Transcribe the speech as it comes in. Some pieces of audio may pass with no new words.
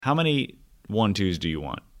How many 1-2s do you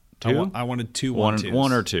want? Two? I wanted two 1-2s.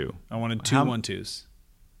 One or two? I wanted two 1-2s.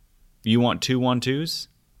 You want two 1-2s?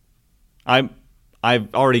 I've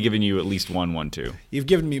already given you at least one 1-2. You've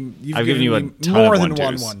given me. I've given you a ton more of than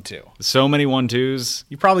 1-2s. one 1-2. So many 1-2s.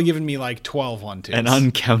 You've probably given me like 12 1-2s. And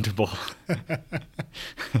uncountable.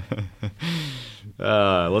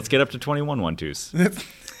 Let's get up to 21 1-2s.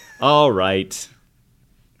 All right.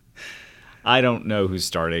 I don't know who's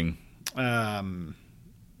starting.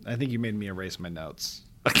 I think you made me erase my notes.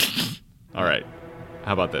 All right.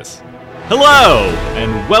 How about this? Hello,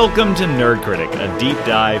 and welcome to Nerd Critic, a deep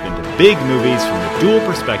dive into big movies from the dual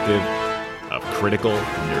perspective of critical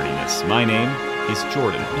nerdiness. My name is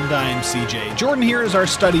Jordan. And I am CJ. Jordan here is our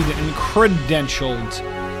studied and credentialed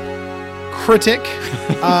critic.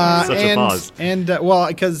 Such a pause. And well,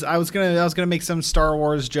 because I was gonna make some Star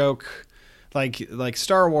Wars joke, like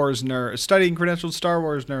Star Wars nerd, studied and credentialed Star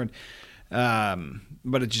Wars nerd.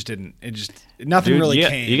 But it just didn't. Nothing really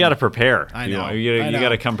came. You got to prepare. I know. You got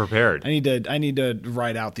to come prepared. I need to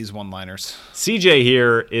write out these one-liners. CJ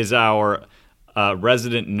here is our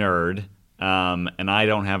resident nerd, and I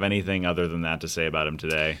don't have anything other than that to say about him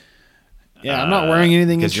today. Yeah, I'm not wearing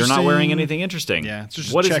anything interesting. Because you're not wearing anything interesting. Yeah, it's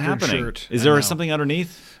just what a is checkered happening? shirt. Is there something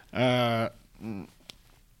underneath?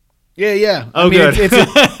 Yeah. Oh, good.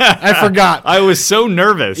 I forgot. I was so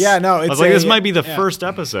nervous. Yeah, no. I was like, this might be the first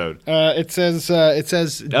episode. It says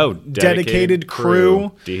dedicated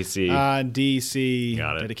crew. DC. DC.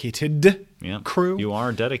 Got it. Dedicated crew. You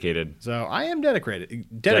are dedicated. So I am dedicated.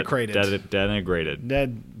 Desecrated.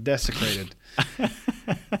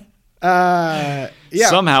 Yeah.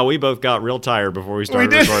 Somehow we both got real tired before we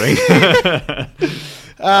started recording.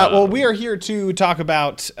 Well, we are here to talk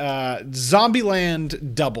about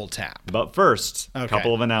Zombieland Double Tap. But first, a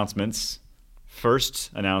couple of announcements.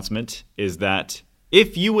 First announcement is that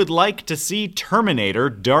if you would like to see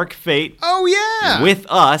Terminator Dark Fate with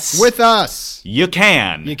us, you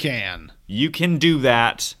can. You can do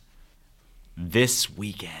that this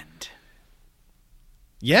weekend.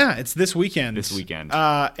 Yeah, it's this weekend.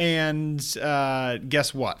 And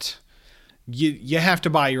guess what? You have to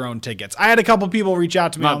buy your own tickets. I had a couple people reach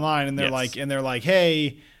out to me online, and they're like,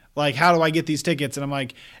 hey, like, how do I get these tickets? And I'm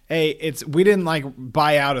like, hey, we didn't like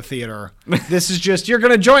buy out a theater. This is just, you're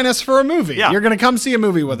going to join us for a movie. Yeah. You're going to come see a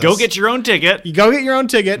movie with us. Go get your own ticket. You go get your own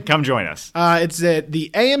ticket. Come join us. It's at the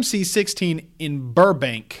AMC 16 in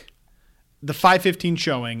Burbank. The 5:15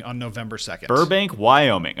 showing on November 2nd. Burbank,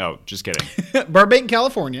 Wyoming. Oh, just kidding. Burbank,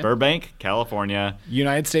 California.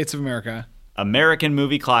 United States of America. American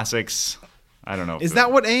Movie Classics. I don't know. Is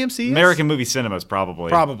that what AMC is? American Movie Cinemas, probably.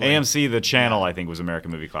 Probably. AMC, the channel, I think, was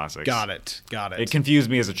American Movie Classics. Got it. It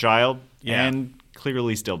confused me as a child, and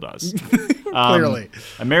clearly still does. Clearly.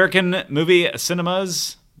 American Movie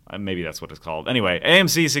Cinemas, maybe that's what it's called. Anyway,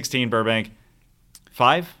 AMC 16 Burbank,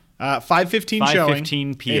 5:15 showing.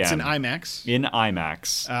 5:15 p.m. It's in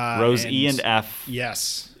IMAX. Rows E and F.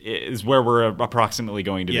 Yes. Is where we're approximately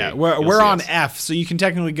going to be. Yeah, we're on F, so you can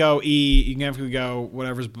technically go E. You can technically go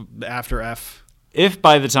whatever's after F. If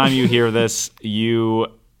by the time you hear this, you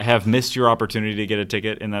have missed your opportunity to get a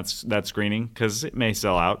ticket in that screening, because it may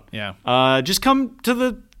sell out. Yeah. Just come to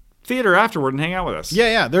the theater afterward and hang out with us.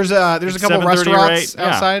 Yeah. There's a couple restaurants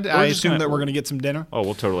outside. I assume that we're going to get some dinner. Oh,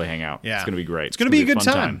 we'll totally hang out. Yeah. It's going to be great. It's going to be a good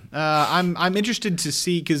time. I'm interested to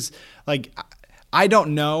see, because like I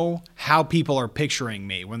don't know how people are picturing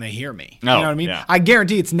me when they hear me. You know what I mean? Yeah. I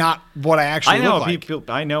guarantee it's not what I actually look like.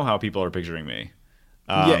 I know how people are picturing me.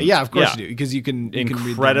 Of course you do, because you can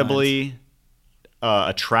incredibly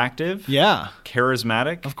attractive. Yeah.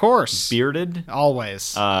 Charismatic. Of course. Bearded.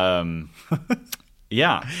 Always. Yeah.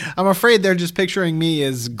 I'm afraid they're just picturing me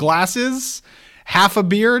as glasses, half a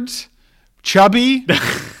beard, chubby.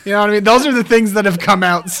 You know what I mean? Those are the things that have come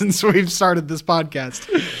out since we've started this podcast.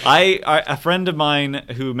 A friend of mine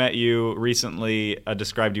who met you recently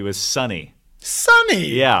described you as sunny. Sunny?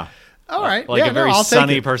 Yeah. All right. Like a very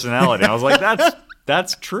sunny personality. I was like,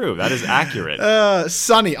 that's true. That is accurate.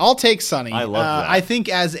 Sunny. I'll take sunny. I love that. I think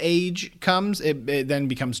as age comes, it then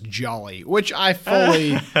becomes jolly, which I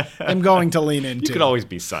fully am going to lean into. You could always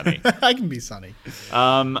be sunny. I can be sunny.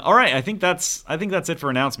 All right. I think that's it for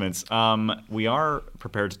announcements. We are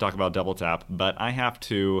prepared to talk about Double Tap, but I have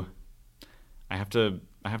to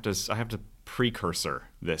precursor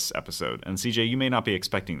this episode. And CJ, you may not be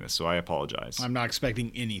expecting this, so I apologize. I'm not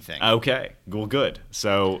expecting anything. Okay. Well, good.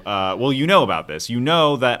 So, you know about this. You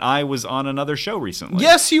know that I was on another show recently.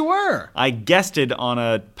 Yes, you were. I guested on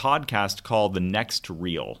a podcast called The Next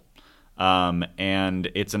Reel.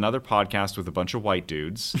 And it's another podcast with a bunch of white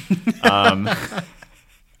dudes.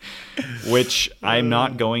 which I'm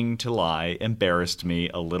not going to lie, embarrassed me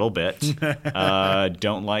a little bit.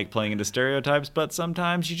 Don't like playing into stereotypes, but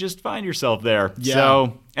sometimes you just find yourself there. Yeah.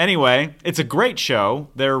 So anyway, it's a great show.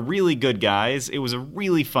 They're really good guys. It was a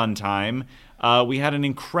really fun time. We had an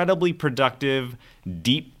incredibly productive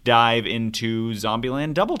deep dive into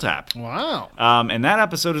Zombieland Double Tap. Wow. And that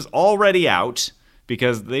episode is already out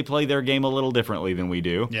because they play their game a little differently than we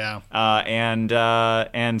do. Yeah.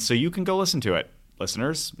 And so you can go listen to it,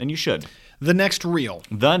 listeners, and you should. The Next Reel.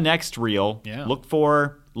 Yeah. Look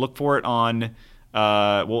for it on.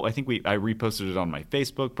 I think I reposted it on my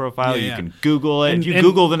Facebook profile. You can Google it. If you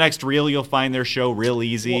Google The Next Reel, you'll find their show real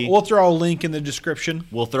easy. We'll throw a link in the description.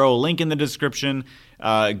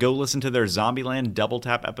 Go listen to their Zombieland Double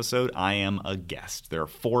Tap episode. I Am a Guest. There are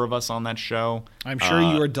 4 of us on that show. I'm sure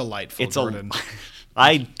you are delightful, Jordan.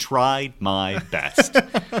 I tried my best.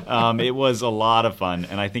 It was a lot of fun,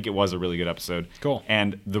 and I think it was a really good episode. Cool.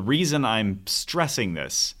 And the reason I'm stressing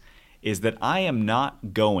this is that I am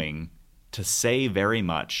not going to say very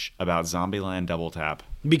much about Zombieland Double Tap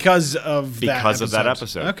because of that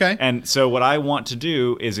episode. Okay. And so what I want to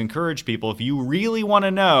do is encourage people, if you really want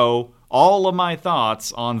to know all of my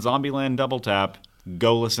thoughts on Zombieland Double Tap,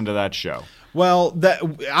 go listen to that show. Well, do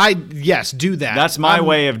that. That's my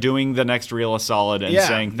way of doing The Next Reel a solid and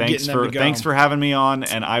saying thanks for having me on,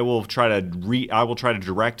 and I will try to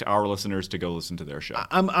direct our listeners to go listen to their show.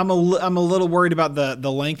 I'm a little worried about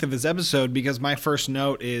the length of his episode because my first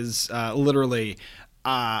note is literally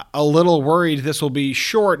a little worried this will be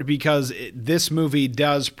short because this movie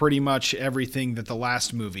does pretty much everything that the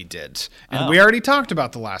last movie did, and we already talked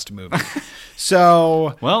about the last movie.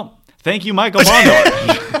 So well. Thank you, Michael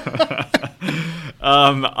Bondor.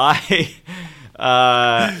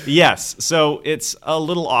 Yes, so it's a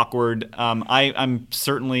little awkward. I'm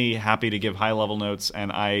certainly happy to give high-level notes,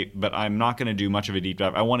 but I'm not going to do much of a deep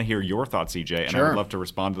dive. I want to hear your thoughts, EJ, and I would love to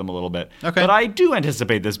respond to them a little bit. Okay. But I do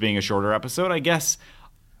anticipate this being a shorter episode, I guess.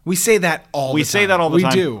 We say that all the time. We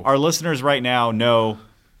do. Our listeners right now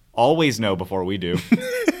always know before we do.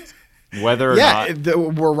 Whether or not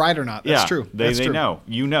we're right or not. That's true. They true. know.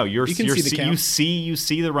 You know. You can see the count. You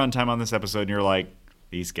see the runtime on this episode, and you're like,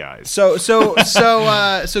 these guys. So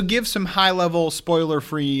give some high level spoiler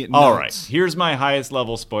free notes. All right. Here's my highest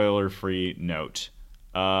level spoiler free note.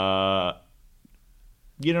 You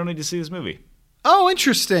don't need to see this movie. Oh,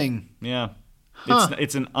 interesting. Yeah. Huh.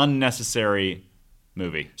 It's an unnecessary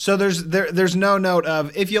movie. So there's no note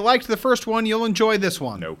of if you liked the first one, you'll enjoy this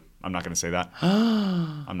one. No. I'm not going to say that.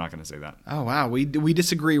 I'm not going to say that. Oh wow, we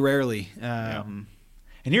disagree rarely. And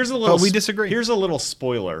here's a little. But we disagree. Here's a little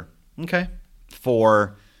spoiler. Okay.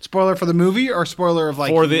 Spoiler for the movie or spoiler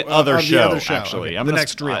for the other show. The other show. Actually, okay. The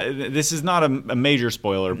Next Reel. This is not a major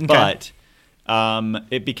spoiler, but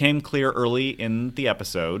it became clear early in the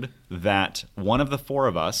episode that one of the 4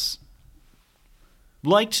 of us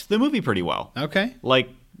liked the movie pretty well. Okay.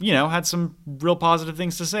 Had some real positive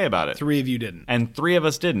things to say about it. 3 of you didn't. And 3 of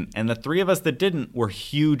us didn't. And the 3 of us that didn't were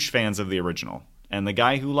huge fans of the original. And the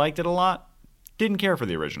guy who liked it a lot didn't care for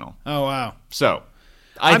the original. Oh, wow. So,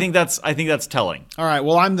 I think that's telling. All right.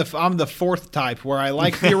 Well, I'm the 4th type where I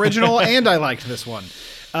liked the original and I liked this one.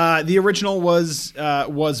 The original was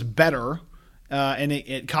better. And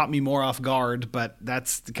it caught me more off guard, but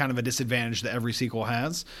that's kind of a disadvantage that every sequel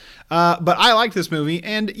has. But I liked this movie,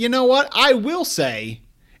 and you know what? I will say,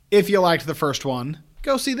 if you liked the first one,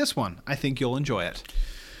 go see this one. I think you'll enjoy it.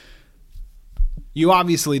 You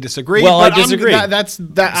obviously disagree. Well, I disagree.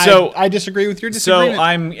 I disagree with your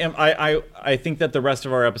disagreement. So I think that the rest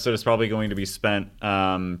of our episode is probably going to be spent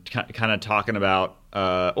kind of talking about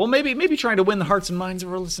maybe trying to win the hearts and minds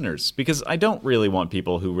of our listeners, because I don't really want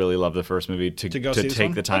people who really love the first movie to take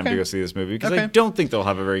the time to go see this movie, because I don't think they'll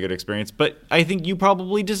have a very good experience. But I think you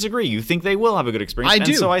probably disagree. You think they will have a good experience. I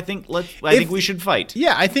do. So I think we should fight.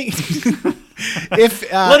 Yeah, I think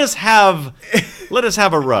let us have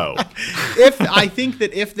a row. I think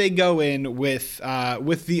that if they go in with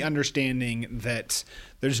the understanding that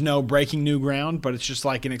there's no breaking new ground, but it's just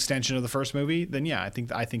like an extension of the first movie, then yeah, I think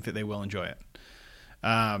that they will enjoy it.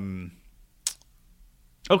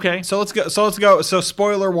 Okay. So let's go. So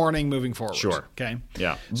spoiler warning moving forward. Sure. Okay.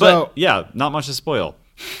 Yeah. But not much to spoil.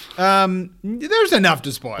 There's enough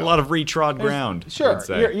to spoil. A lot of retrod ground. Sure.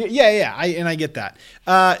 Yeah. I get that.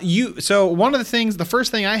 So one of the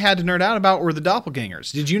first thing I had to nerd out about were the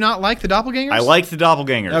doppelgangers. Did you not like the doppelgangers? I liked the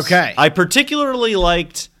doppelgangers. Okay. I particularly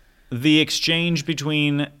liked the exchange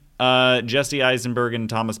between Jesse Eisenberg and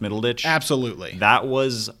Thomas Middleditch. Absolutely. That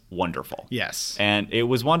was wonderful. Yes. And it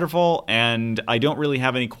was wonderful, and I don't really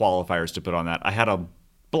have any qualifiers to put on that. I had a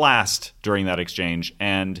blast during that exchange,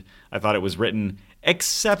 and I thought it was written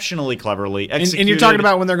exceptionally cleverly executed. And you're talking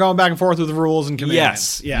about when they're going back and forth with the rules and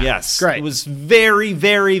commands. Yes. Great. It was very,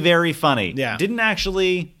 very, very funny. Yeah. Didn't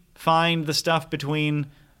actually find the stuff between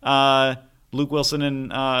Luke Wilson and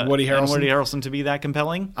Woody Harrelson to be that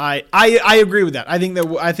compelling. I agree with that. I think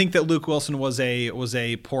that Luke Wilson was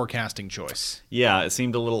a poor casting choice. Yeah, it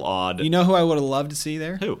seemed a little odd. You know who I would have loved to see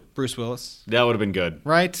there? Who? Bruce Willis. That would have been good.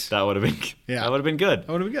 Right? That would have been. Yeah. That would have been good. That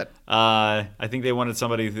would have been good. I think they wanted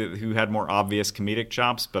somebody who had more obvious comedic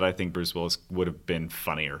chops, but I think Bruce Willis would have been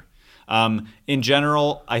funnier. In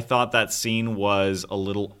general, I thought that scene was a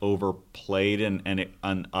little overplayed and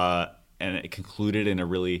it concluded in a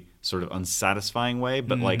really sort of unsatisfying way.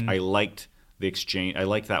 But like, I liked the exchange. I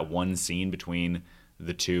liked that one scene between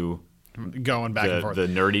the two going back and forth, the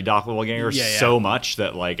nerdy doppelganger so much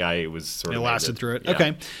that like I was sort of lasted through it. Yeah.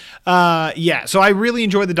 Okay. So I really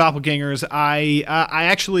enjoyed the doppelgangers. I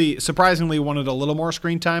actually surprisingly wanted a little more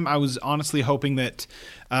screen time. I was honestly hoping that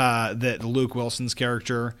Luke Wilson's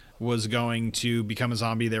character was going to become a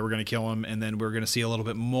zombie. They were going to kill him, and then we were going to see a little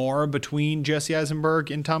bit more between Jesse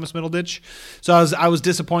Eisenberg and Thomas Middleditch. So I was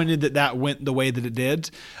disappointed that went the way that it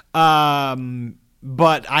did.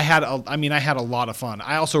 But I had a lot of fun.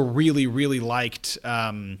 I also really, really liked,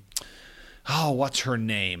 what's her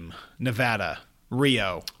name? Nevada,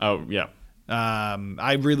 Rio. Oh yeah.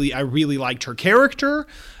 I really liked her character.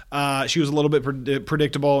 She was a little bit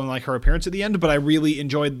predictable in like her appearance at the end, but I really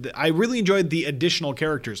enjoyed the additional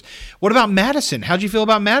characters. What about Madison? How'd you feel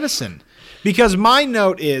about Madison? Because my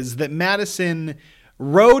note is that Madison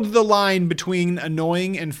rode the line between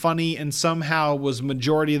annoying and funny, and somehow was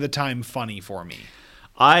majority of the time funny for me.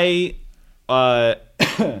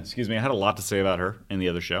 Excuse me, I had a lot to say about her in the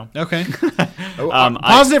other show. Okay.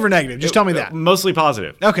 Positive or negative? Just tell me that. Mostly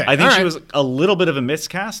positive. Okay. I think she was a little bit of a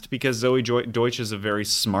miscast because Zoe Deutsch is a very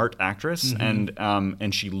smart actress,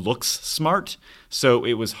 and she looks smart. So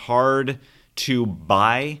it was hard to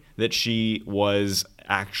buy that she was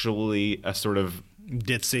actually a sort of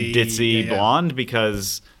ditzy blonde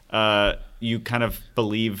because you kind of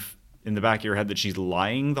believe in the back of your head that she's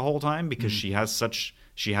lying the whole time because she has such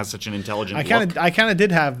an intelligent look. I kind of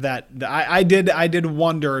did have that. I did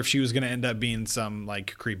wonder if she was going to end up being some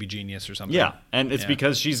like creepy genius or something. Yeah, and it's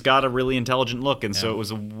because she's got a really intelligent look, and so it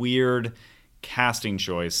was a weird casting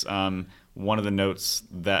choice. One of the notes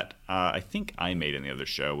that I think I made in the other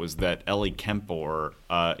show was that Ellie Kemper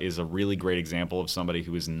is a really great example of somebody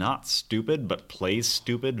who is not stupid but plays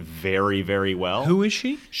stupid very, very well. Who is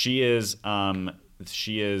she? She is I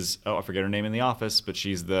forget her name in The Office, but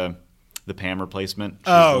she's the Pam replacement. She's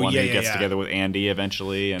the one who gets together with Andy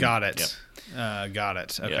eventually. And, got it. Got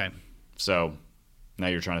it. Okay. Yeah. So now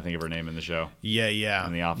you're trying to think of her name in the show. Yeah.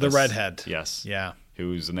 In The Office. The redhead. Yes. Yeah.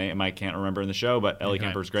 Whose name I can't remember in the show, but Ellie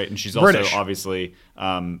Kemper's great, and she's British. also obviously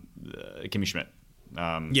Kimmy Schmidt.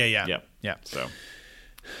 Yeah. So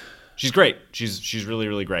she's great. She's really,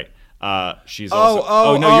 really great. She's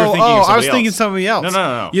also. You're thinking of somebody else. I was thinking somebody else.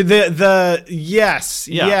 No.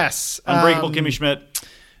 Yes. Unbreakable Kimmy Schmidt.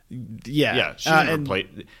 Yeah. She never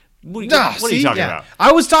played. What are you talking about?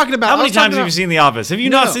 I was talking about. How many times have you seen The Office? Have you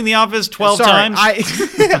not seen The Office 12 times?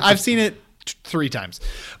 I've seen it 3 times.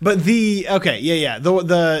 But the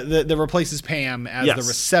replaces Pam as the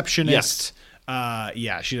receptionist.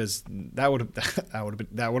 Yes. She does. That would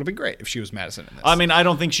have been great if she was Madison in this. I mean, I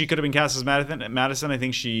don't think she could have been cast as Madison. I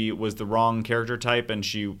think she was the wrong character type, and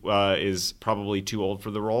she is probably too old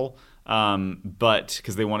for the role. But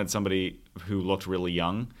because they wanted somebody who looked really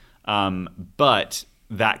young. But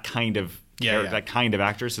that kind of that kind of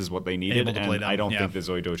actress is what they needed, and I don't think that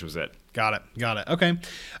Zoe Deutsch was it. Got it. Okay.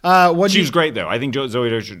 She was great though. I think Zoe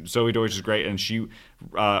Deutsch is great, and she,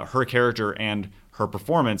 her character and her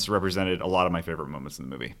performance represented a lot of my favorite moments in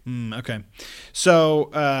the movie. Okay. So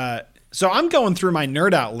I'm going through my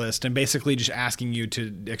nerd out list and basically just asking you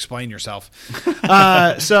to explain yourself.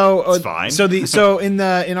 It's fine. So in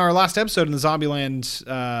our last episode in the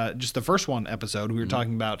Zombieland, just the first one episode, we were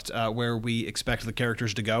talking about where we expect the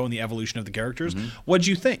characters to go and the evolution of the characters. What'd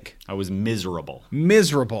you think? I was miserable.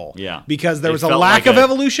 Yeah. Because there was a lack of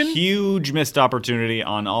evolution? Huge missed opportunity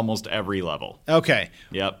on almost every level. Okay.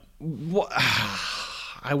 Yep.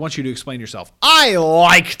 I want you to explain yourself. I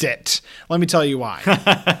liked it. Let me tell you why.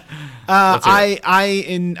 I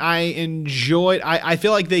enjoyed. I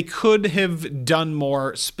feel like they could have done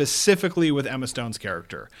more specifically with Emma Stone's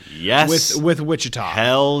character. Yes. With Wichita.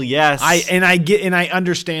 Hell yes. I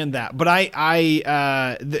understand that, but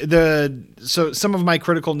so some of my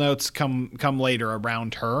critical notes come later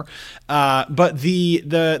around her. But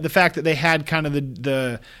the fact that they had kind of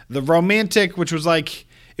the romantic, which was like,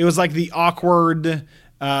 it was like the awkward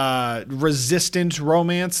resistant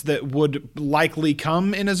romance that would likely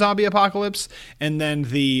come in a zombie apocalypse, and then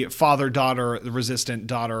the father-daughter, the resistant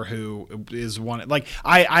daughter who is one. Like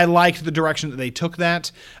I liked the direction that they took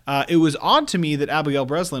that. It was odd to me that Abigail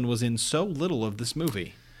Breslin was in so little of this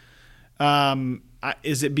movie.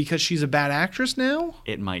 Is it because she's a bad actress now?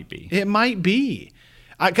 It might be. It might be.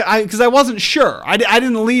 Because I wasn't sure. I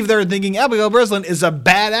didn't leave there thinking Abigail Breslin is a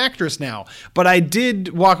bad actress now. But I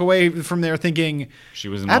did walk away from there thinking she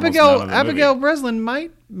was in Abigail Breslin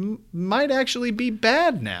might actually be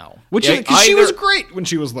bad now. Because she was great when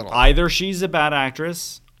she was little. Either she's a bad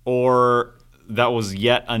actress or that was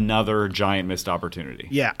yet another giant missed opportunity.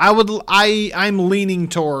 Yeah, I'm leaning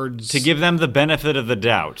towards... To give them the benefit of the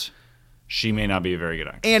doubt, she may not be a very good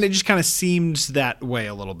actress. And it just kind of seemed that way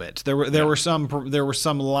a little bit. There were some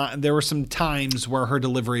times where her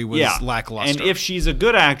delivery was lackluster. And if she's a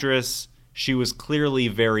good actress, she was clearly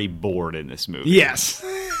very bored in this movie. Yes.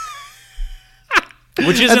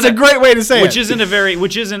 That's a great way to say it. Which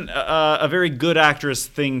isn't a very good actress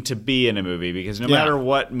thing to be in a movie, because no matter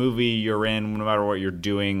what movie you're in, no matter what you're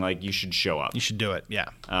doing, like, you should show up. You should do it. Yeah.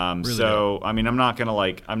 Really so do. I mean, I'm not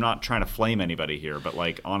trying to flame anybody here, but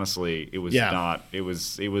like, honestly, it was not. It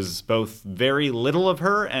was both very little of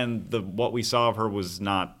her, and what we saw of her was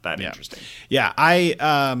not that interesting. Yeah. I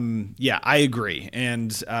agree,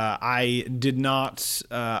 and I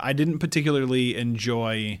didn't particularly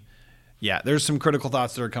enjoy. Yeah, there's some critical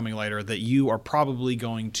thoughts that are coming later that you are probably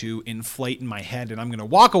going to inflate in my head, and I'm going to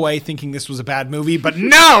walk away thinking this was a bad movie, but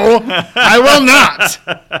no, I will not.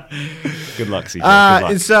 Good luck, CJ. Good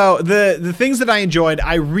luck. And so the things that I enjoyed,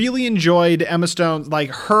 I really enjoyed Emma Stone.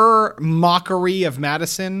 Like, her mockery of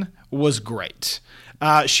Madison was great.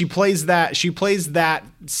 She plays that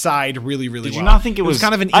side really, really well. Did you not think it was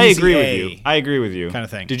kind of an easy I agree with you. Kind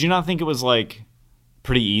of thing. Did you not think it was like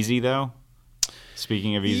pretty easy though?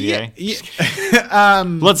 Speaking of easy A,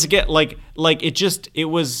 let's get it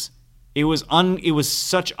was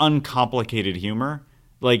such uncomplicated humor.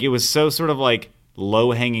 Like, it was so sort of like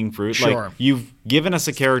low hanging fruit. Sure. Like, you've given us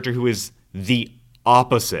a character who is the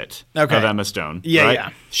opposite of Emma Stone. Yeah, right? yeah.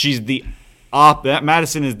 She's that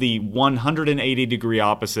Madison is the 180 degree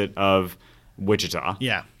opposite of Wichita.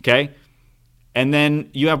 Yeah. Okay. And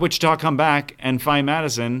then you have Wichita come back and find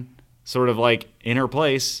Madison sort of like in her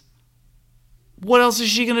place. What else is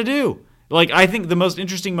she going to do? Like, I think the most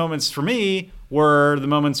interesting moments for me were the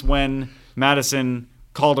moments when Madison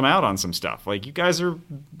called him out on some stuff. Like, you guys are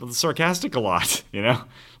sarcastic a lot, you know?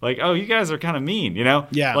 Like, oh, you guys are kind of mean, you know?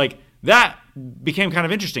 Yeah. Like, that became kind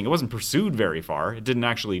of interesting. It wasn't pursued very far. It didn't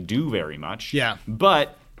actually do very much. Yeah.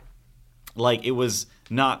 But, like, it was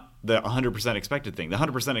not the 100% expected thing. The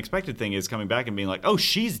 100% expected thing is coming back and being like, oh,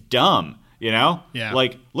 she's dumb. You know? Yeah.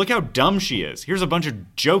 Like, look how dumb she is. Here's a bunch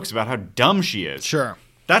of jokes about how dumb she is. Sure.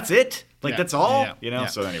 That's it? Like, that's all? Yeah. You know? Yeah.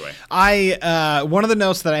 So anyway. One of the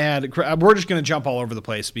notes that I had, we're just going to jump all over the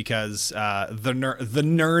place because the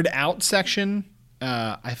nerd out section,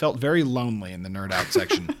 I felt very lonely in the nerd out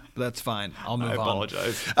section. But that's fine. I'll move on. I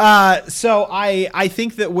apologize. So I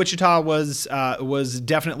think that Wichita was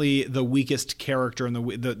definitely the weakest character and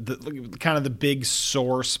the kind of the big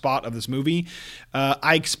sore spot of this movie.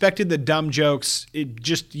 I expected the dumb jokes.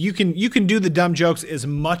 You can do the dumb jokes as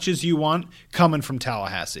much as you want coming from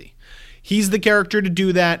Tallahassee. He's the character to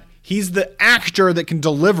do that. He's the actor that can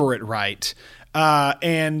deliver it right.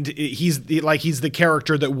 And he's the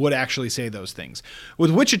character that would actually say those things.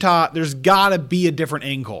 With Wichita, there's gotta be a different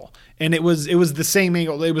angle. And it was the same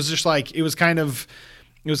angle. It was just like, it was kind of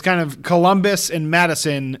Columbus and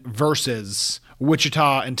Madison versus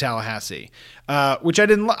Wichita and Tallahassee. Which I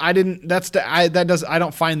don't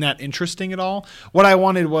find that interesting at all. What I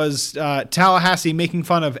wanted was, Tallahassee making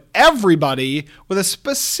fun of everybody with a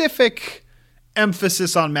specific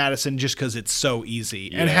emphasis on Madison just because it's so easy,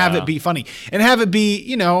 and have it be funny, and have it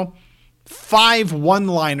be, 5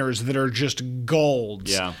 one-liners that are just gold.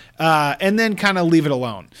 Yeah. And then kind of leave it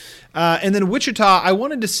alone. And then Wichita, I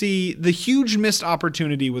wanted to see the huge missed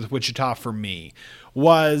opportunity with Wichita for me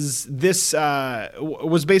was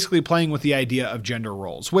basically playing with the idea of gender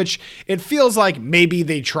roles, which it feels like maybe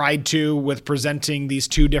they tried to with presenting these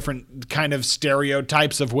two different kind of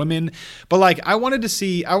stereotypes of women. But like, I wanted to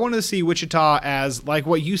see Wichita as like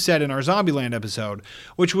what you said in our Zombieland episode,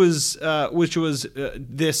 which was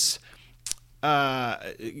this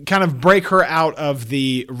kind of break her out of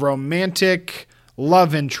the romantic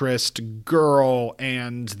love interest girl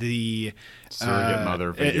and the surrogate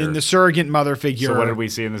mother figure. In the surrogate mother figure. So what did we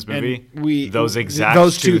see in this movie? Those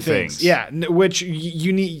two things. Yeah, which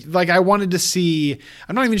you need. Like, I wanted to see.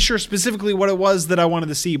 I'm not even sure specifically what it was that I wanted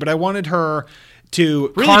to see, but I wanted her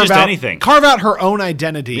to really carve out her own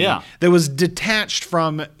identity that was detached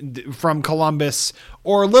from Columbus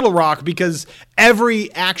or Little Rock, because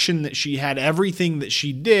every action that she had, everything that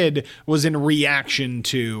she did was in reaction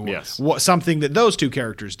to something that those two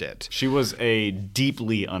characters did. She was a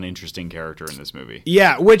deeply uninteresting character in this movie.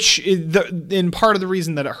 Yeah, which in part of the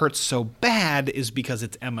reason that it hurts so bad is because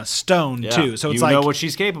it's Emma Stone too. So it's you know what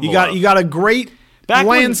she's capable of. You got a great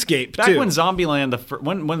landscape back when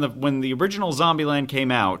Zombieland, when the original Zombieland came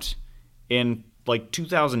out in like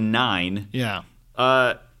 2009. Yeah.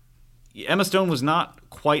 Emma Stone was not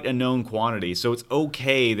quite a known quantity, so it's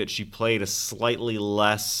okay that she played a slightly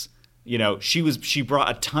less. You know, she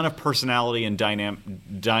brought a ton of personality and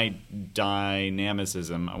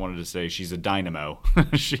dynamicism. I wanted to say she's a dynamo.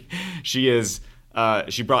 she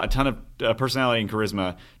brought a ton of personality and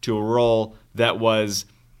charisma to a role that was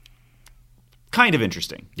kind of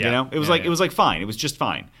interesting. You know, it was like fine. It was just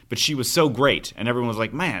fine. But she was so great, and everyone was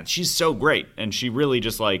like, "Man, she's so great." And she really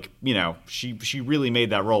just she really made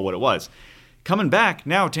that role what it was. Coming back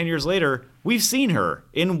now, 10 years later, we've seen her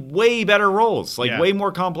in way better roles, way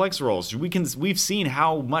more complex roles. We've seen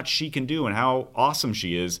how much she can do and how awesome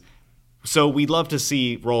she is. So we'd love to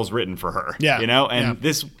see roles written for her. Yeah. You know, and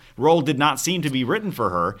this role did not seem to be written for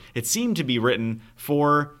her. It seemed to be written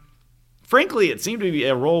for. Frankly, it seemed to be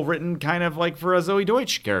a role written kind of like for a Zoe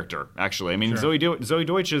Deutsch character, actually. I mean, Zoe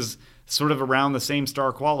Deutsch is sort of around the same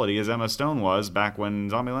star quality as Emma Stone was back when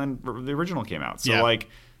Zombieland, the original, came out. So,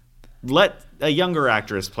 let a younger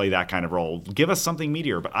actress play that kind of role. Give us something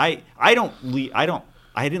meatier. But I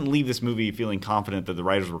didn't leave this movie feeling confident that the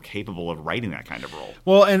writers were capable of writing that kind of role.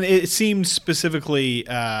 Well, and it seemed specifically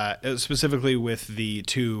with the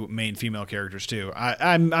two main female characters too.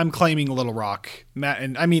 I'm claiming Little Rock,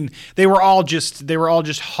 and I mean they were all just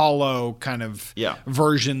hollow kind of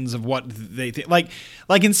versions of what they think. Like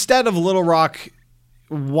instead of Little Rock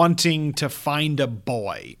wanting to find a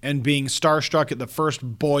boy and being starstruck at the first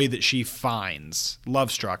boy that she finds.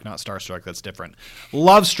 Lovestruck, not starstruck, that's different.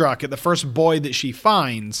 Lovestruck at the first boy that she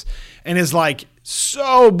finds, and is like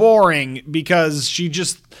so boring because she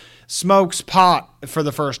just smokes pot for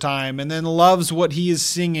the first time and then loves what he is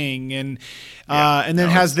singing and then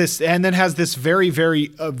has this very,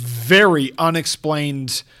 very, very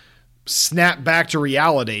unexplained snap back to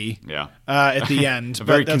reality at the end.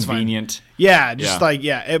 Very convenient. Fine. Yeah,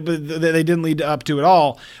 they didn't lead up to it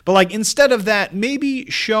all. But like instead of that, maybe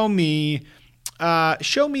show me a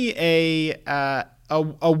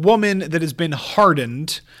woman that has been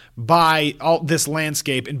hardened by all this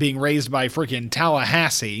landscape and being raised by freaking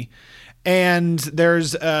Tallahassee. And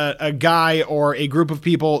there's a guy or a group of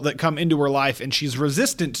people that come into her life and she's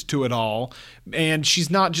resistant to it all. And she's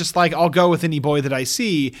not just like, I'll go with any boy that I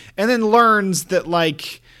see. And then learns that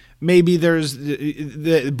like maybe there's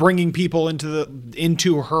bringing people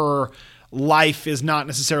into her life is not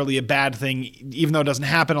necessarily a bad thing, even though it doesn't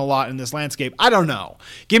happen a lot in this landscape. I don't know.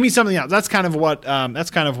 Give me something else. That's kind of what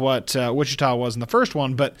Wichita was in the first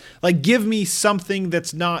one. But like, give me something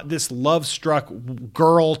that's not this love-struck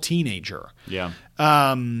girl teenager. Yeah.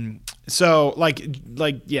 So I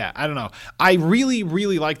don't know. I really,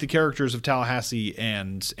 really like the characters of Tallahassee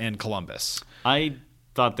and Columbus. I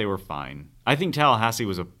thought they were fine. I think Tallahassee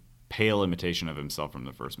was a pale imitation of himself from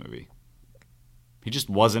the first movie. He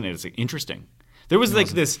just wasn't as interesting. There was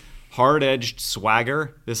this hard-edged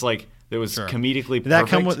swagger, that was comedically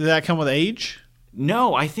perfect. Did that come with age?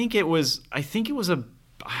 No, I feel like it was.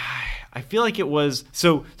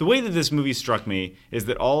 So the way that this movie struck me is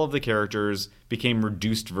that all of the characters became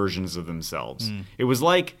reduced versions of themselves. It was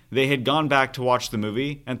like they had gone back to watch the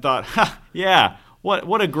movie and thought,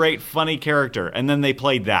 what a great funny character, and then they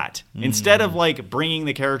played that instead of like bringing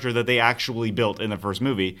the character that they actually built in the first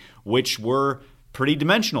movie, which were pretty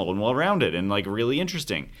dimensional and well-rounded and like really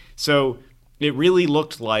interesting. So it really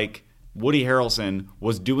looked like Woody Harrelson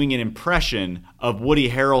was doing an impression of Woody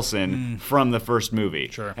Harrelson from the first movie.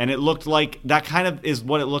 Sure. And it looked like that kind of is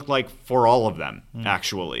what it looked like for all of them,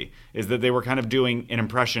 actually, is that they were kind of doing an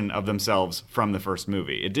impression of themselves from the first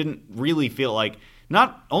movie. It didn't really feel like,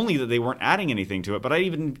 not only that they weren't adding anything to it, but I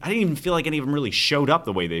didn't even feel like any of them really showed up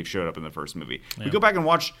the way they showed up in the first movie. Yeah. We go back and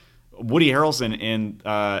watch Woody Harrelson in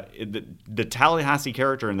the Tallahassee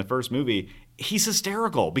character in the first movie. He's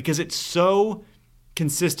hysterical because it's so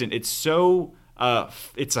consistent. It's so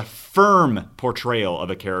it's a firm portrayal of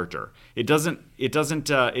a character. It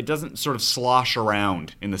doesn't sort of slosh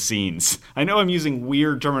around in the scenes. I know I'm using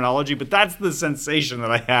weird terminology, but that's the sensation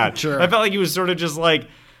that I had. Sure. I felt like he was sort of just like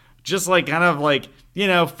kind of like,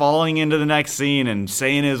 falling into the next scene and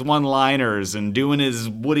saying his one-liners and doing his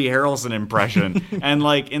Woody Harrelson impression. And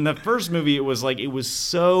like in the first movie, it was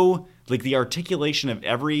so like the articulation of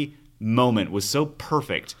every moment was so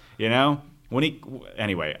perfect,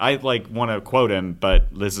 Anyway, I want to quote him,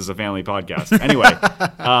 but this is a family podcast. Anyway,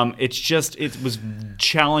 it was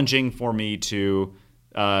challenging for me to.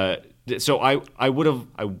 So I would have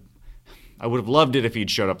loved it if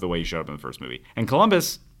he'd showed up the way he showed up in the first movie. And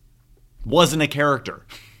Columbus wasn't a character,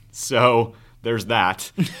 so there's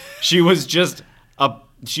that. She was just a.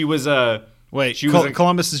 She was a. Wait,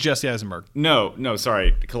 Columbus is Jesse Eisenberg. No,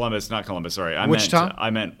 sorry. Columbus, not Columbus, sorry. Wichita? I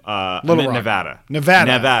meant Nevada.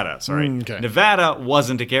 Nevada, sorry. Okay. Nevada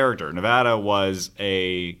wasn't a character. Nevada was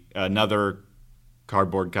another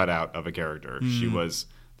cardboard cutout of a character. She was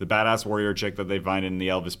the badass warrior chick that they find in the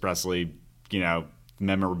Elvis Presley,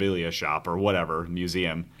 memorabilia shop or whatever,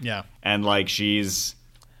 museum. Yeah. And she's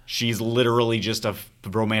literally just a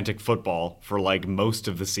romantic football for most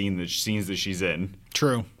of the scenes that she's in.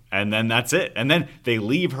 True. And then that's it. And then they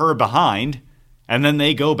leave her behind, and then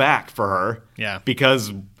they go back for her. Yeah.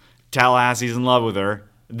 Because Tallahassee's in love with her.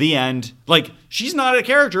 The end. She's not a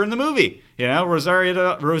character in the movie.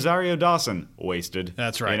 Rosario Dawson, wasted.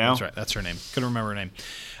 That's right. That's right. That's her name. Couldn't remember her name.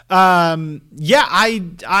 I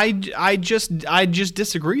just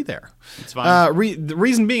disagree there. It's fine. The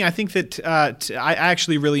reason being, I think that I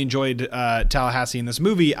actually really enjoyed Tallahassee in this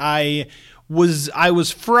movie. I was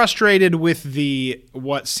frustrated with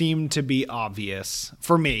what seemed to be obvious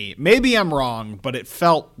for me. Maybe I'm wrong, but it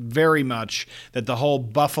felt very much that the whole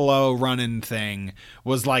Buffalo run-in thing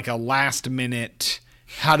was like a last minute,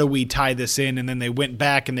 how do we tie this in? And then they went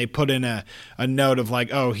back and they put in a note of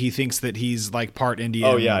he thinks that he's part Indian.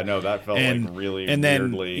 Oh yeah, no, that felt really and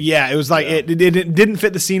then, weirdly. Yeah, it was it didn't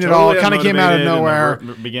fit the scene at all. It kind of came out of nowhere. In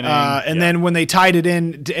the beginning. Then when they tied it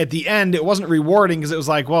in at the end, it wasn't rewarding because it was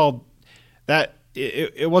that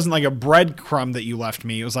it wasn't like a breadcrumb that you left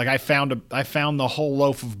me. It was I found the whole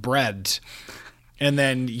loaf of bread. And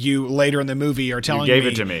then you later in the movie are telling me, you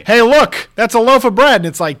gave it to me. Hey, look, that's a loaf of bread. And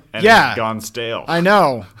it's it's gone stale. I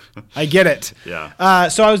know. I get it. Yeah.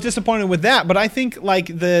 So I was disappointed with that, but I think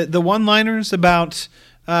the one-liners about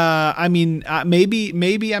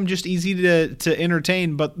maybe I'm just easy to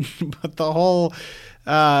entertain, but the whole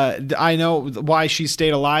I know why she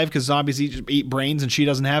stayed alive because zombies eat brains and she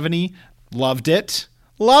doesn't have any. Loved it.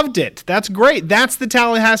 That's great. That's the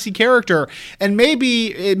Tallahassee character. And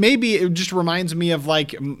maybe it just reminds me of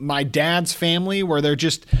my dad's family where they're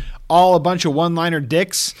just all a bunch of one-liner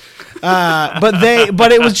dicks. But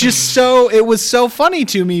it was so funny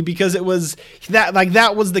to me because it was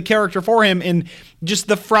that was the character for him, and just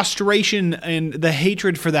the frustration and the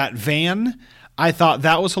hatred for that van. I thought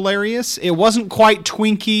that was hilarious. It wasn't quite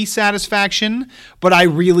Twinkie satisfaction, but I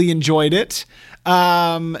really enjoyed it.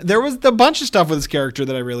 There was a bunch of stuff with this character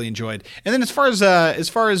that I really enjoyed. And then as far as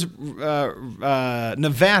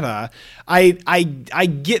Nevada, I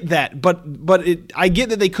get that, but I get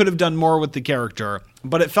that they could have done more with the character,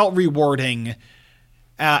 but it felt rewarding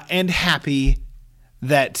and happy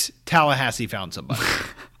that Tallahassee found somebody.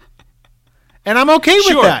 And I'm okay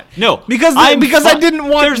with that. No, because I didn't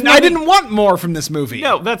want more from this movie.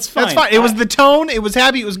 No, that's fine. That's fine. It was the tone. It was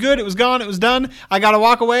happy. It was good. It was gone. It was done. I got to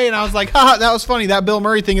walk away, and I was like, "Ha, that was funny. That Bill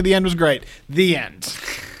Murray thing at the end was great." The end,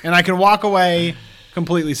 and I can walk away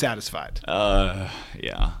completely satisfied.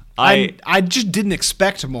 Yeah. I just didn't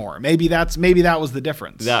expect more. Maybe that was the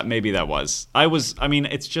difference.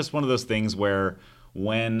 It's just one of those things where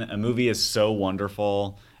when a movie is so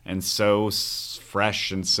wonderful and so fresh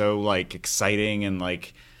and so exciting and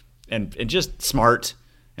and just smart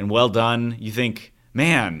and well done, you think,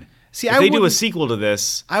 man, if they do a sequel to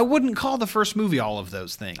this, I wouldn't call the first movie all of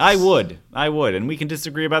those things. I would, and we can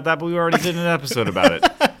disagree about that, but we already did an episode about it.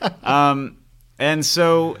 And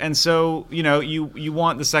so you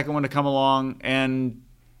want the second one to come along and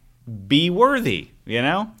be worthy,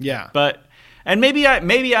 Yeah. And maybe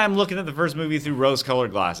I'm looking at the first movie through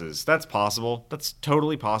rose-colored glasses. That's possible. That's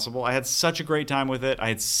totally possible. I had such a great time with it.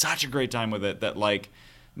 That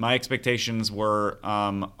my expectations were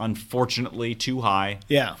unfortunately too high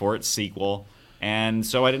for its sequel. And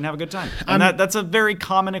so I didn't have a good time. And that's a very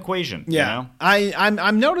common equation. Yeah.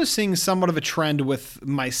 I'm noticing somewhat of a trend with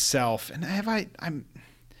myself. And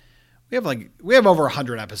We have over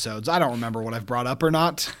 100 episodes. I don't remember what I've brought up or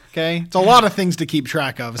not. Okay, it's a lot of things to keep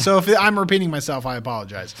track of. So if I'm repeating myself, I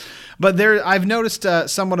apologize. But I've noticed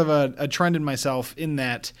somewhat of a trend in myself in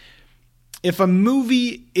that if a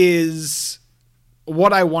movie is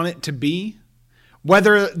what I want it to be,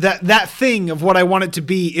 whether that thing of what I want it to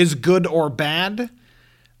be is good or bad,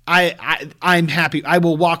 I'm happy. I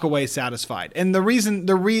will walk away satisfied. And the reason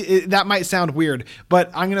that might sound weird,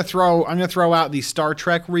 but I'm gonna throw out the Star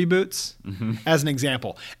Trek reboots as an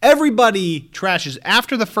example. Everybody trashes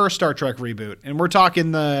after the first Star Trek reboot, and we're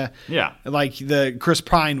talking the Chris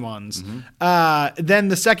Pine ones. Then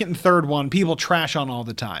the second and third one, people trash on all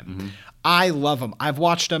the time. I love them. I've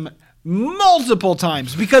watched them multiple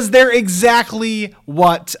times because they're exactly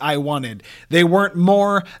what I wanted. They weren't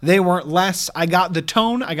more, they weren't less. I got the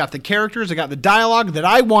tone, I got the characters, I got the dialogue that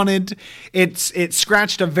I wanted. It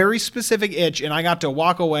scratched a very specific itch, and I got to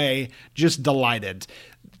walk away just delighted.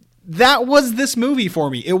 That was this movie for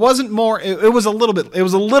me. It wasn't more. It was a little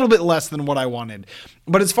bit less than what I wanted.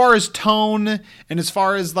 But as far as tone and as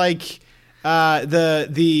far as like what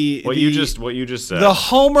you just said, the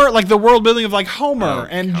Homer, like the world building of like Homer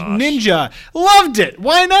and Ninja, loved it.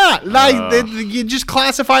 Why not? You just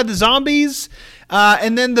classified the zombies,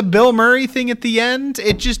 and then the Bill Murray thing at the end.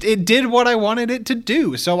 It did what I wanted it to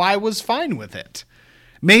do, so I was fine with it.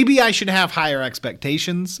 Maybe I should have higher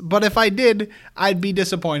expectations, but if I did, I'd be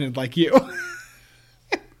disappointed like you.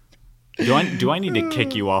 Do I need to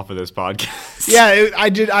kick you off of this podcast? Yeah, I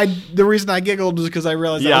did. The reason I giggled was because I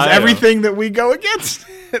realized that was everything that we go against,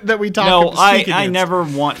 that we talk about. No, I never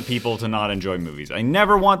want people to not enjoy movies. I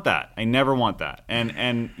never want that.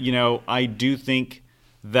 And I do think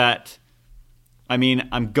that,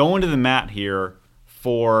 I'm going to the mat here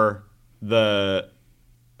for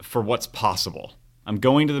what's possible. I'm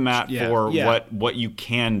going to the mat for what you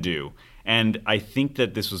can do. And I think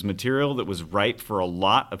that this was material that was ripe for a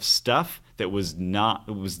lot of stuff that was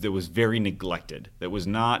very neglected, that was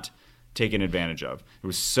not taken advantage of. There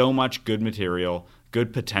was so much good material,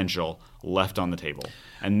 good potential left on the table.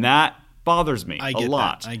 And that bothers me a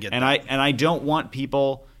lot. I get that. And I don't want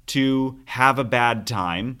people to have a bad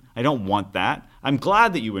time. I don't want that. I'm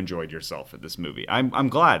glad that you enjoyed yourself at this movie. I'm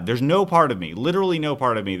glad. There's no part of me, literally no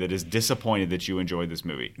part of me, that is disappointed that you enjoyed this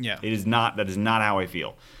movie. Yeah. That is not how I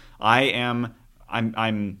feel. I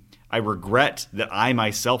regret that I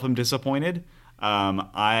myself am disappointed.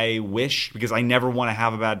 I wish, because I never want to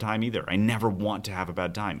have a bad time either. I never want to have a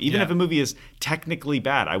bad time. Even if a movie is technically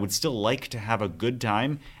bad, I would still like to have a good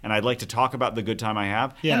time, and I'd like to talk about the good time I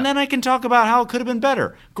have, and then I can talk about how it could have been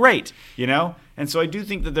better. Great, And so I do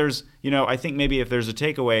think that there's, I think maybe if there's a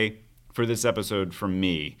takeaway for this episode from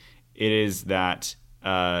me, it is that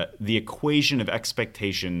the equation of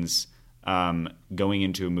expectations going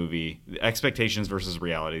into a movie, the expectations versus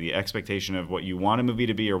reality, the expectation of what you want a movie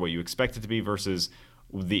to be or what you expect it to be versus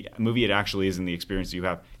the movie it actually is and the experience that you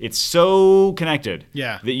have. It's so connected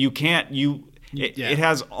that you can't, it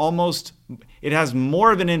has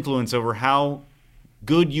more of an influence over how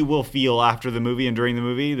good you will feel after the movie and during the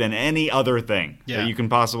movie than any other thing that you can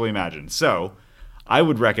possibly imagine. So I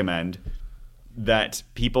would recommend that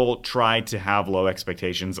people try to have low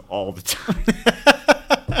expectations all the time.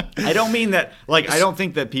 I don't mean that, I don't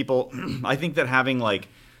think that people, I think that having,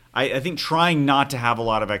 I think trying not to have a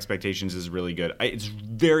lot of expectations is really good. It's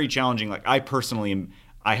very challenging. I personally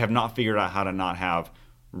I have not figured out how to not have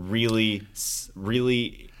really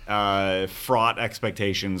fraught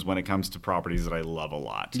expectations when it comes to properties that I love a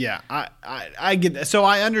lot. Yeah, I get that. So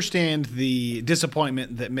I understand the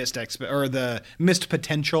disappointment that the missed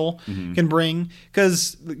potential can bring,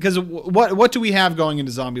 because what do we have going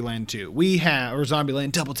into Zombieland 2? Or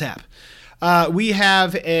Zombieland Double Tap. We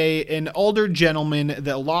have an older gentleman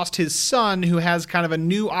that lost his son, who has kind of a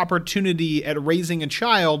new opportunity at raising a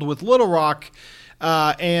child with Little Rock.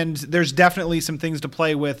 And there's definitely some things to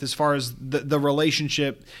play with as far as the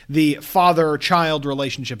relationship, the father-child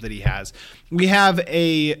relationship that he has. We have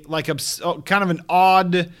kind of an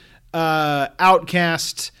odd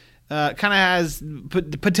outcast, kind of has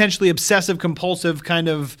potentially obsessive-compulsive kind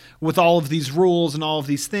of with all of these rules and all of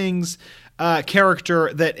these things.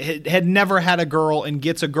 Character that had never had a girl and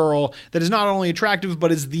gets a girl that is not only attractive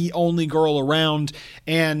but is the only girl around,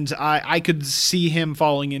 and I could see him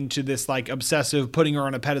falling into this obsessive, putting her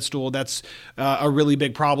on a pedestal. That's a really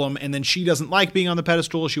big problem. And then she doesn't like being on the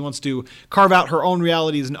pedestal. She wants to carve out her own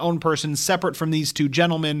reality as an own person, separate from these two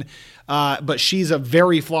gentlemen. But she's a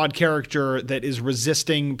very flawed character that is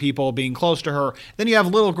resisting people being close to her. Then you have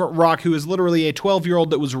Little Rock, who is literally a 12-year-old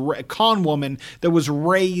that was a con woman that was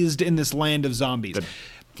raised in this land of zombies.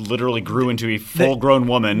 literally grew into a full-grown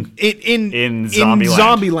woman in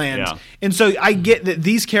Zombieland. Yeah. And so I get that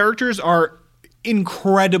these characters are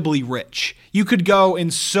incredibly rich. You could go in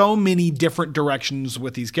so many different directions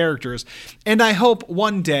with these characters. And I hope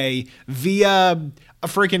one day, via a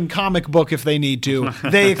freaking comic book if they need to,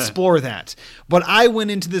 they explore that. But I went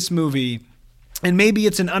into this movie, and maybe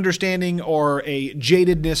it's an understanding or a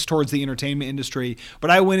jadedness towards the entertainment industry, but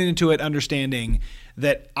I went into it understanding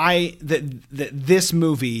that this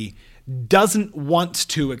movie doesn't want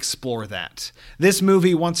to explore that. This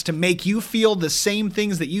movie wants to make you feel the same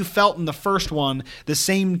things that you felt in the first one, the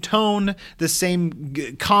same tone, the same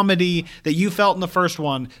comedy that you felt in the first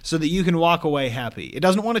one, so that you can walk away happy. It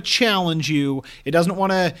doesn't want to challenge you. It doesn't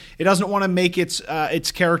want to make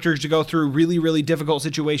its characters to go through really, really difficult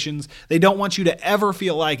situations. They don't want you to ever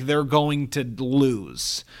feel like they're going to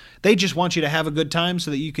lose. They just want you to have a good time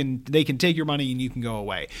so that they can take your money and you can go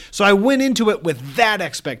away. So I went into it with that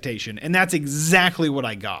expectation, and that's exactly what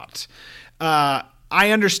I got. I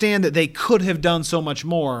understand that they could have done so much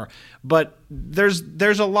more, but there's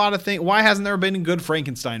a lot of things. Why hasn't there been a good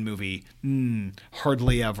Frankenstein movie?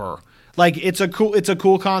 Hardly ever. Like, it's a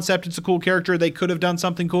cool concept. It's a cool character. They could have done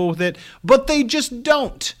something cool with it, but they just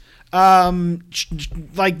don't.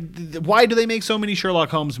 Like, why do they make so many Sherlock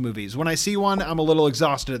Holmes movies? When I see one, I'm a little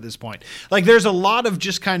exhausted at this point. Like, there's a lot of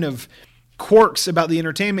just kind of quirks about the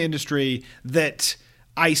entertainment industry that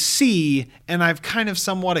I see and I've kind of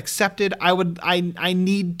somewhat accepted. I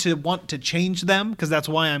need to want to change them because that's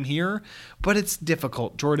why I'm here, but it's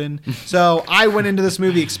difficult, Jordan. So I went into this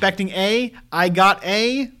movie expecting A, I got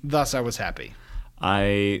A, thus I was happy.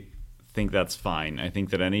 I think that's fine. I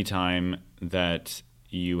think that any time that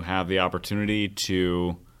you have the opportunity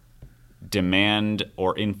to demand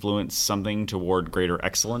or influence something toward greater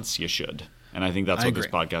excellence, you should. And I think that's what this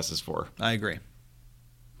podcast is for. I agree.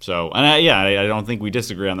 So, and I don't think we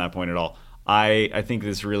disagree on that point at all. I think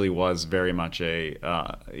this really was very much a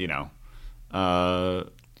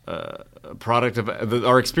product of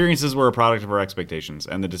our experiences were a product of our expectations,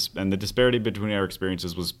 and the disparity between our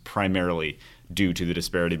experiences was primarily due to the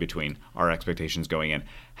disparity between our expectations going in.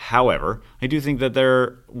 However, I do think that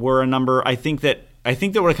there were a number. I think that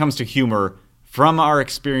when it comes to humor, from our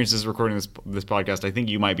experiences recording this podcast, I think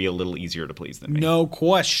you might be a little easier to please than me. No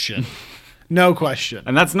question. No question.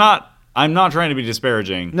 And I'm not trying to be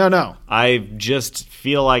disparaging. No. I just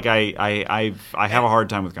feel like I have a hard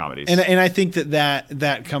time with comedies. And I think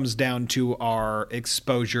that comes down to our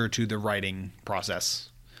exposure to the writing process.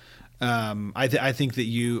 I think that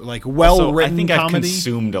you like well-written comedy. I've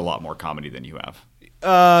consumed a lot more comedy than you have.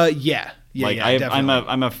 Yeah.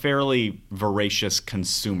 I'm a fairly voracious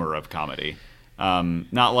consumer of comedy.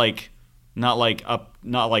 Not like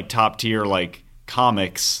top tier like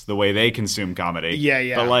comics the way they consume comedy.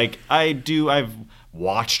 Yeah. But like I've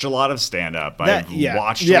watched a lot of stand-up. I've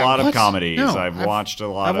watched a lot of comedies. No, I've watched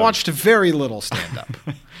very little stand-up.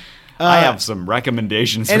 I have some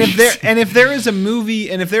recommendations. And if there is a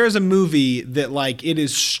movie that like it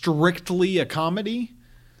is strictly a comedy,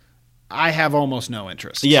 I have almost no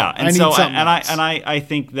interest. Yeah, and I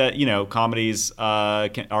think that comedies are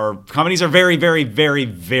very, very, very,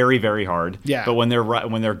 very, very hard. Yeah. But when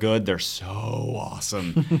they're good, they're so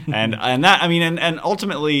awesome. and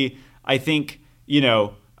ultimately, I think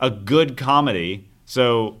a good comedy.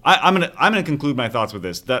 So I'm gonna conclude my thoughts with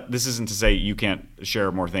this. That this isn't to say you can't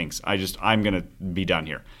share more things. I'm gonna be done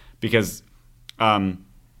here because a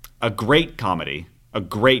great comedy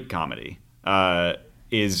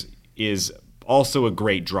is also a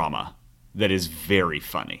great drama that is very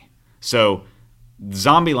funny. So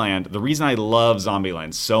Zombieland, the reason I love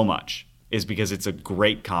Zombieland so much is because it's a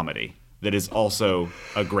great comedy that is also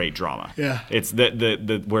a great drama. Yeah. It's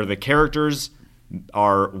the where the characters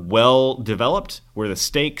are well developed, where the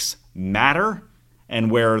stakes matter,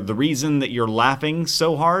 and where the reason that you're laughing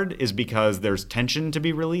so hard is because there's tension to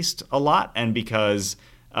be released a lot, and because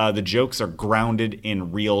the jokes are grounded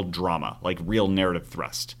in real drama, like real narrative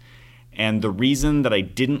thrust. And the reason that I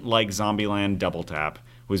didn't like Zombieland Double Tap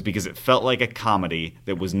was because it felt like a comedy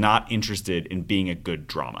that was not interested in being a good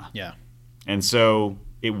drama. Yeah. And so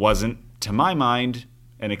it wasn't, to my mind,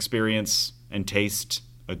 an experience and taste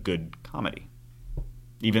a good comedy.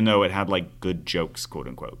 Even though it had like good jokes, quote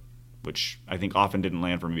unquote, which I think often didn't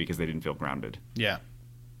land for me because they didn't feel grounded. Yeah.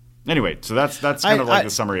 Anyway, so that's kind of like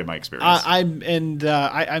the summary of my experience. I think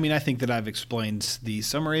that I've explained the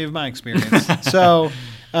summary of my experience. So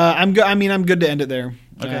I'm good. I'm good to end it there.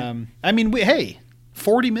 Okay.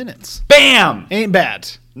 40 minutes. Bam! Ain't bad.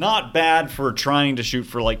 Not bad for trying to shoot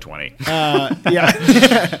for like 20.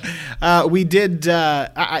 Yeah. We did.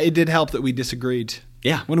 It did help that we disagreed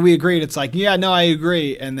Yeah. When we agreed, it's like, yeah, no, I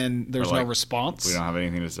agree, and then there's no response. We don't have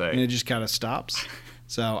anything to say, and it just kind of stops.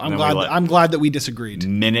 So I'm glad that we disagreed.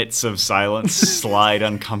 Minutes of silence slide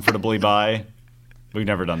uncomfortably by. We've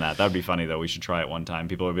never done that. That would be funny though. We should try it one time.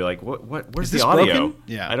 People would be like, "What? Where's the audio?" Broken?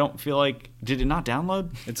 Yeah. I don't feel like. Did it not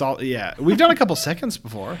download? It's all. Yeah. We've done a couple seconds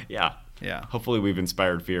before. Yeah. Yeah. Hopefully we've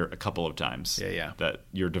inspired fear a couple of times. Yeah. That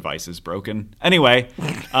your device is broken. Anyway,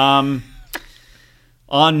 on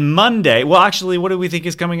Monday. Well, actually, what do we think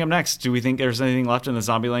is coming up next? Do we think there's anything left in the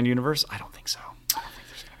Zombieland universe? I don't think so. I don't think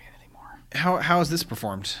there's going to be anything more. How has this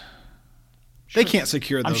performed? They can't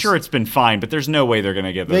secure those. I'm sure it's been fine, but there's no way they're going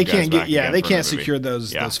to get those guys back. They can't secure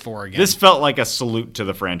those four again. This felt like a salute to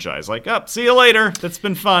the franchise. Like, see you later. That's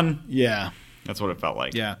been fun. Yeah. That's what it felt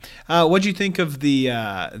like. Yeah. What'd you think of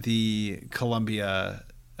the Columbia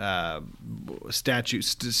statue?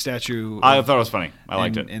 I thought it was funny. I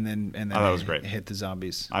liked it. And then I thought it was great. Hit the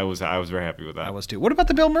zombies. I was very happy with that. I was too. What about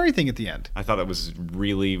the Bill Murray thing at the end? I thought it was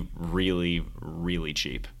really, really, really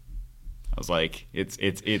cheap. I was like,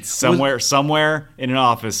 it's somewhere in an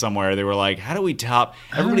office somewhere. They were like, how do we top?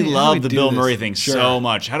 Everybody loved the Bill Murray thing so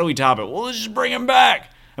much. How do we top it? Well, let's just bring him back.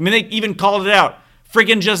 I mean, they even called it out.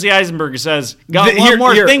 Freaking Jesse Eisenberg says, got one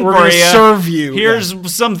more thing for you. Serve you.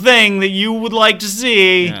 Here's something that you would like to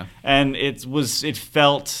see. Yeah. And it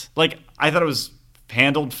felt like, I thought it was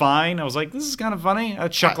handled fine. I was like, this is kind of funny. I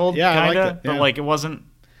chuckled, kind of, but like it wasn't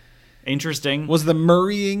interesting. Was the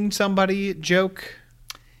Murraying somebody joke?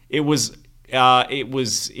 It was an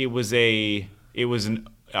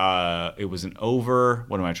over.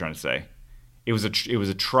 What am I trying to say? It was a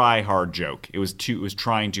try hard joke. It was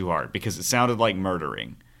trying too hard because it sounded like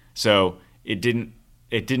murdering. So it didn't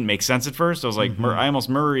make sense at first. I was like, I almost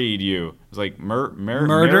murried you. I was like,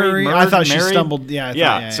 murdering. I thought she stumbled.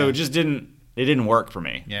 Yeah. So it just didn't work for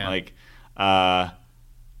me. Yeah. Like, I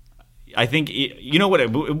think you know what?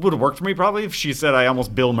 It would have worked for me probably if she said, I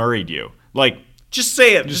almost Bill Murrayed you. Like. Just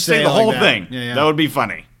say it. Just say the whole thing. Yeah. That would be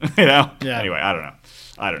funny. You know? Yeah. Anyway, I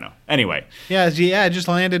don't know. Anyway. Yeah, it just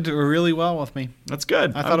landed really well with me. That's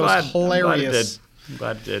good. I thought it was hilarious. I'm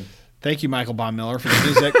glad it did. Thank you, Michael Bond-Miller, for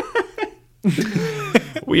the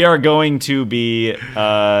music. We are going to be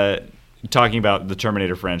talking about the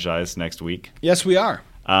Terminator franchise next week. Yes, we are.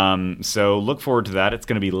 So look forward to that. It's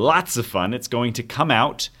going to be lots of fun. It's going to come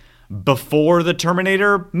out before the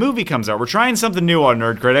Terminator movie comes out. We're trying something new on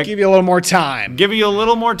Nerd Critic. Give you a little more time. Give you a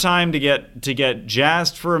little more time to get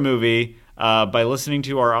jazzed for a movie by listening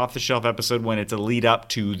to our off-the-shelf episode when it's a lead up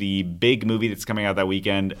to the big movie that's coming out that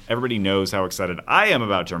weekend. Everybody knows how excited I am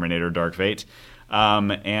about Terminator Dark Fate.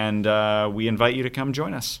 And we invite you to come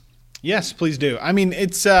join us. Yes, please do. I mean,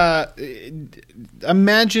 it's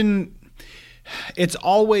imagine... It's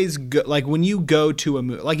always good. Like when you go to a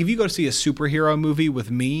movie, like if you go to see a superhero movie with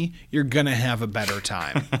me, you're going to have a better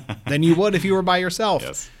time than you would if you were by yourself.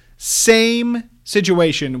 Yes. Same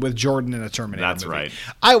situation with Jordan in a Terminator That's movie. right.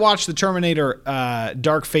 I watched the Terminator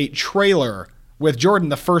Dark Fate trailer with Jordan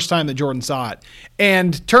the first time that Jordan saw it.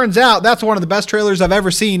 And turns out that's one of the best trailers I've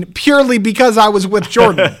ever seen purely because I was with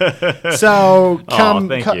Jordan. So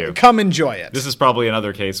come enjoy it. This is probably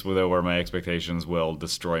another case where my expectations will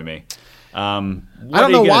destroy me. I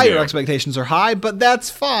don't know why your expectations are high, but that's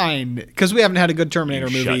fine because we haven't had a good Terminator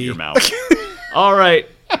movie. Shut your mouth. All right.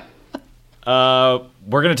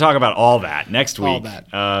 We're going to talk about all that next week. All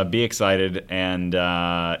that. Be excited. And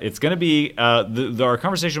it's going to be our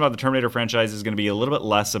conversation about the Terminator franchise is going to be a little bit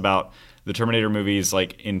less about the Terminator movies,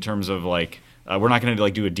 like in terms of like we're not going to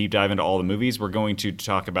like do a deep dive into all the movies. We're going to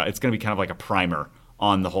talk about it's going to be kind of like a primer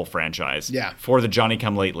on the whole franchise. Yeah. For the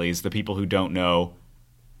Johnny-come-latelys, the people who don't know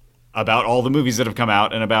about all the movies that have come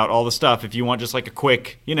out and about all the stuff. If you want just like a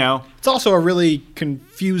quick, It's also a really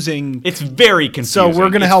confusing... It's very confusing. So we're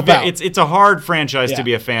going to help out. It's a hard franchise to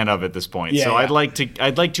be a fan of at this point. Yeah, so I'd like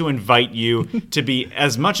to invite you to be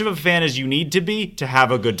as much of a fan as you need to be to have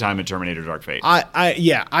a good time at Terminator Dark Fate.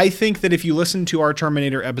 I think that if you listen to our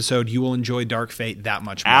Terminator episode, you will enjoy Dark Fate that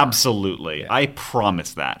much more. Absolutely. Yeah. I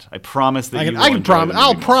promise that. I promise that you will enjoy promise.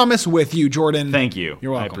 I'll promise with you, Jordan. Thank you.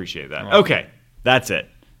 You're welcome. I appreciate that. Okay. That's it.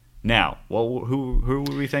 Now, who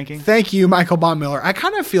were we thanking? Thank you, Michael Bond-Miller. I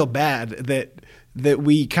kind of feel bad that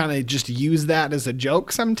we kind of just use that as a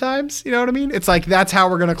joke sometimes. You know what I mean? It's like that's how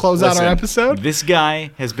we're going to close out our episode. This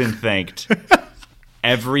guy has been thanked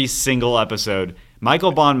every single episode.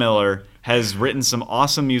 Michael Bond-Miller has written some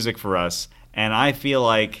awesome music for us, and I feel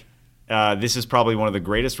like this is probably one of the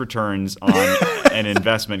greatest returns on an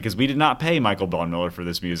investment because we did not pay Michael Bond-Miller for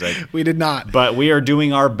this music. We did not. But we are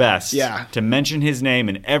doing our best to mention his name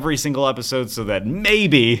in every single episode so that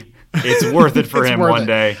maybe It's worth it for him one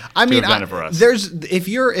day. I mean, to have done it for us. If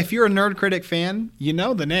you're a Nerd Critic fan, you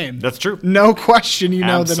know the name. That's true. No question, you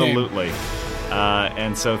know the name. Absolutely.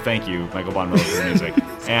 And so thank you, Michael Bonrow, for the music.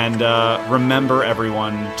 And remember,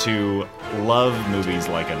 everyone, to love movies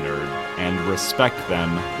like a nerd and respect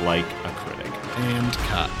them like a critic. And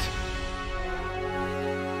cut.